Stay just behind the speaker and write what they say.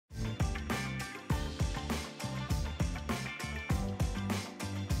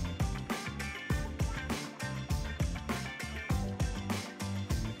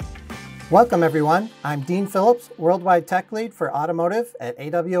Welcome everyone, I'm Dean Phillips, Worldwide Tech Lead for Automotive at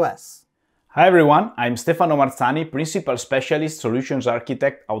AWS. Hi everyone, I'm Stefano Marzani, Principal Specialist Solutions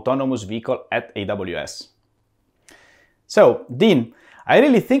Architect, Autonomous Vehicle at AWS. So, Dean, I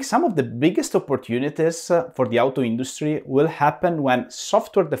really think some of the biggest opportunities for the auto industry will happen when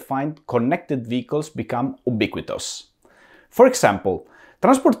software-defined connected vehicles become ubiquitous. For example,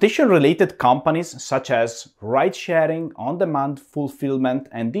 transportation-related companies such as ride-sharing, on-demand fulfillment,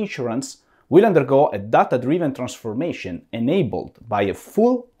 and insurance will undergo a data-driven transformation enabled by a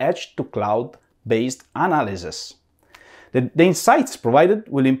full edge-to-cloud based analysis. The insights provided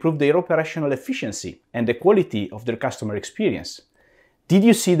will improve their operational efficiency and the quality of their customer experience. Did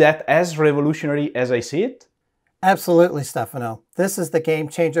you see that as revolutionary as I see it? Absolutely, Stefano. This is the game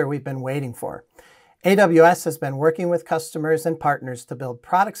changer we've been waiting for. AWS has been working with customers and partners to build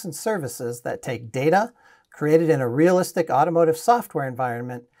products and services that take data created in a realistic automotive software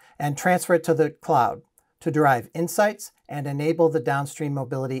environment and transfer it to the cloud to derive insights and enable the downstream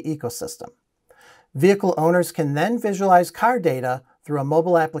mobility ecosystem. Vehicle owners can then visualize car data through a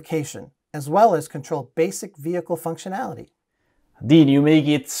mobile application, as well as control basic vehicle functionality. Dean, you make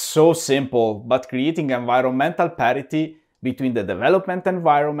it so simple, but creating environmental parity between the development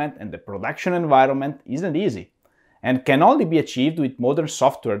environment and the production environment isn't easy, and can only be achieved with modern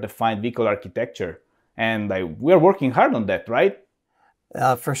software-defined vehicle architecture. And we're working hard on that, right?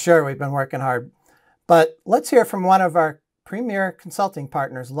 For sure, we've been working hard. But let's hear from one of our premier consulting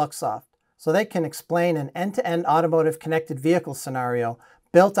partners, Luxoft, so they can explain an end-to-end automotive connected vehicle scenario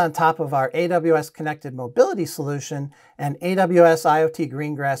built on top of our AWS Connected mobility solution and AWS IoT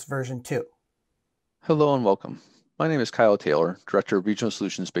Greengrass version 2. Hello and welcome. My name is Kyle Taylor, Director of Regional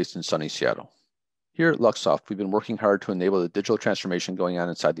Solutions based in sunny Seattle. Here at Luxoft, we've been working hard to enable the digital transformation going on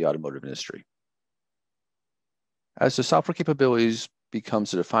inside the automotive industry. As the software capabilities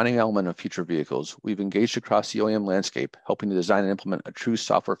becomes the defining element of future vehicles, we've engaged across the OEM landscape, helping to design and implement a true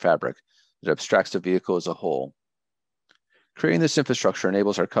software fabric that abstracts the vehicle as a whole. Creating this infrastructure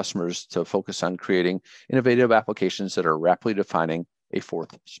enables our customers to focus on creating innovative applications that are rapidly defining a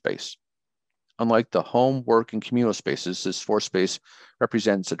fourth space. Unlike the home, work, and communal spaces, this fourth space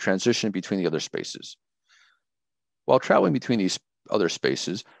represents a transition between the other spaces. While traveling between these other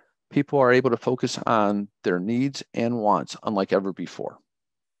spaces, people are able to focus on their needs and wants unlike ever before.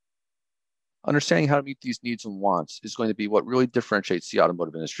 Understanding how to meet these needs and wants is going to be what really differentiates the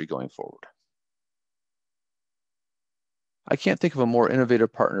automotive industry going forward. I can't think of a more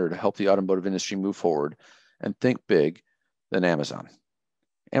innovative partner to help the automotive industry move forward and think big than Amazon.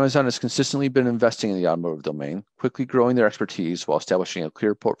 Amazon has consistently been investing in the automotive domain, quickly growing their expertise while establishing a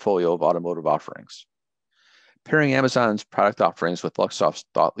clear portfolio of automotive offerings. Pairing Amazon's product offerings with Luxoft's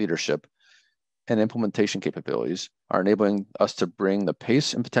thought leadership and implementation capabilities are enabling us to bring the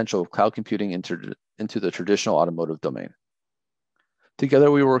pace and potential of cloud computing into the traditional automotive domain.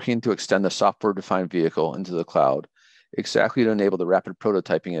 Together, we are working to extend the software-defined vehicle into the cloud, exactly to enable the rapid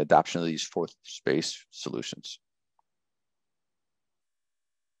prototyping and adoption of these fourth space solutions.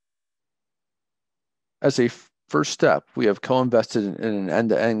 As a first step, we have co-invested in an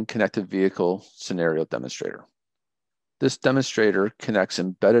end-to-end connected vehicle scenario demonstrator. This demonstrator connects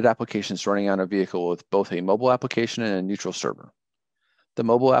embedded applications running on a vehicle with both a mobile application and a neutral server. The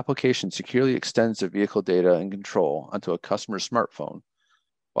mobile application securely extends the vehicle data and control onto a customer's smartphone,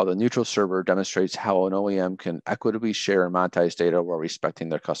 while the neutral server demonstrates how an OEM can equitably share and monetize data while respecting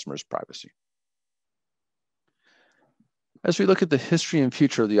their customers' privacy. As we look at the history and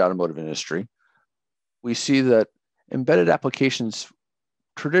future of the automotive industry, we see that embedded applications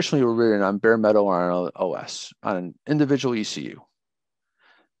traditionally were written on bare metal or on an OS, on an individual ECU.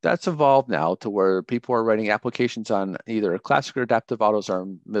 That's evolved now to where people are writing applications on either classic or adaptive autos or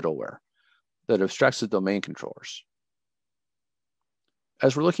middleware that abstracts the domain controllers.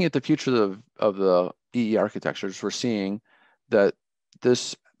 As we're looking at the future of the EE architectures, we're seeing that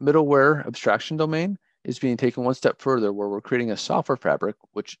this middleware abstraction domain is being taken one step further, where we're creating a software fabric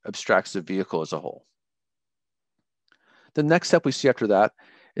which abstracts the vehicle as a whole. The next step we see after that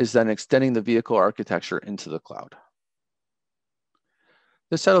is then extending the vehicle architecture into the cloud.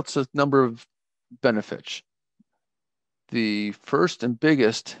 This has a number of benefits. The first and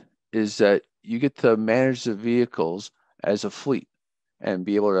biggest is that you get to manage the vehicles as a fleet and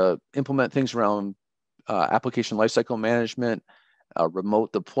be able to implement things around application lifecycle management,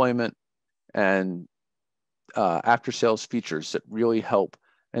 remote deployment, and after-sales features that really help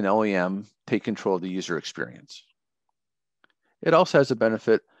an OEM take control of the user experience. It also has the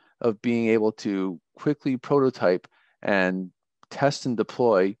benefit of being able to quickly prototype and test and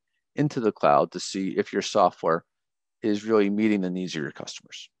deploy into the cloud to see if your software is really meeting the needs of your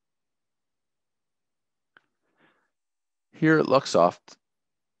customers. Here at Luxoft,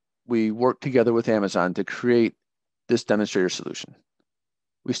 we worked together with Amazon to create this demonstrator solution.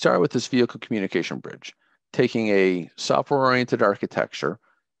 We started with this vehicle communication bridge, taking a software-oriented architecture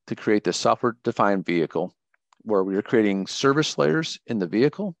to create this software-defined vehicle where we were creating service layers in the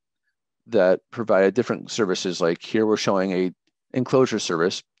vehicle that provided different services. Like here we're showing a enclosure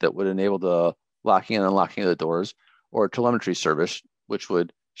service that would enable the locking and unlocking of the doors, or a telemetry service, which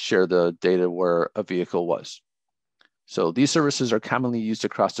would share the data where a vehicle was. So these services are commonly used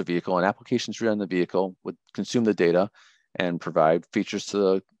across the vehicle, and applications run on the vehicle would consume the data and provide features to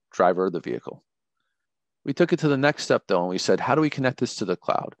the driver of the vehicle. We took it to the next step though, and we said, how do we connect this to the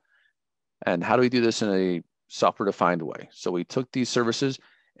cloud? And how do we do this in a software-defined way? So we took these services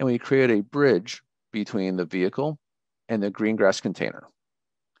and we created a bridge between the vehicle and the Greengrass container.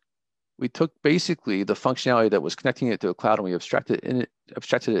 We took basically the functionality that was connecting it to a cloud and we abstracted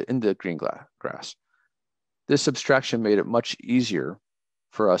it into Greengrass. This abstraction made it much easier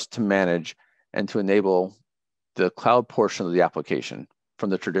for us to manage and to enable the cloud portion of the application from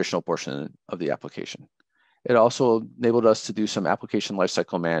the traditional portion of the application. It also enabled us to do some application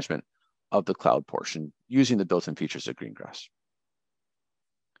lifecycle management of the cloud portion using the built-in features of Greengrass.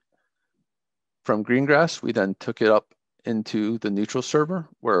 From Greengrass, we then took it up into the neutral server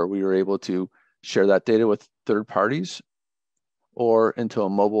where we were able to share that data with third parties, or into a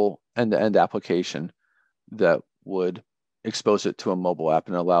mobile end-to-end application that would expose it to a mobile app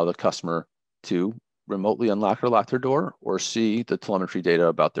and allow the customer to remotely unlock or lock their door or see the telemetry data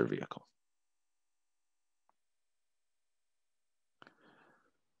about their vehicle.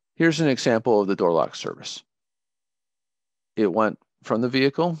 Here's an example of the door lock service. It went from the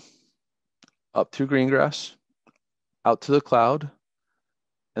vehicle up through Greengrass, out to the cloud,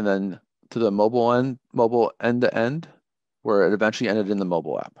 and then to the mobile end-to-end, where it eventually ended in the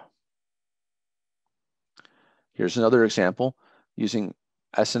mobile app. Here's another example using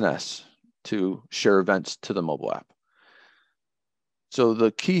SNS to share events to the mobile app. So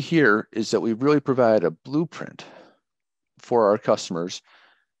the key here is that we really provide a blueprint for our customers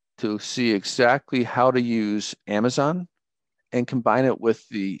to see exactly how to use Amazon and combine it with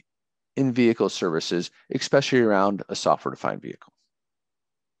the in-vehicle services, especially around a software-defined vehicle.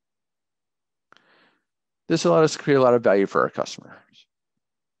 This allowed us to create a lot of value for our customers.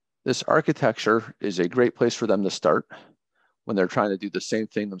 This architecture is a great place for them to start when they're trying to do the same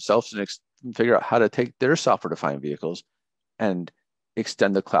thing themselves and figure out how to take their software-defined vehicles and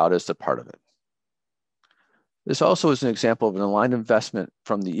extend the cloud as a part of it. This also is an example of an aligned investment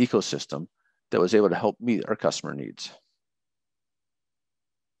from the ecosystem that was able to help meet our customer needs.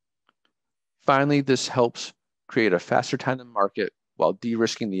 Finally, this helps create a faster time to market while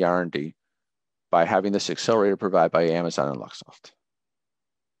de-risking the R&D by having this accelerator provided by Amazon and Luxoft.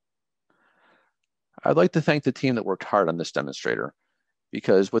 I'd like to thank the team that worked hard on this demonstrator,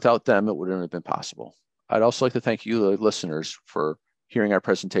 because without them, it wouldn't have been possible. I'd also like to thank you, the listeners, for hearing our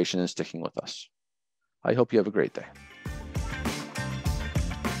presentation and sticking with us. I hope you have a great day.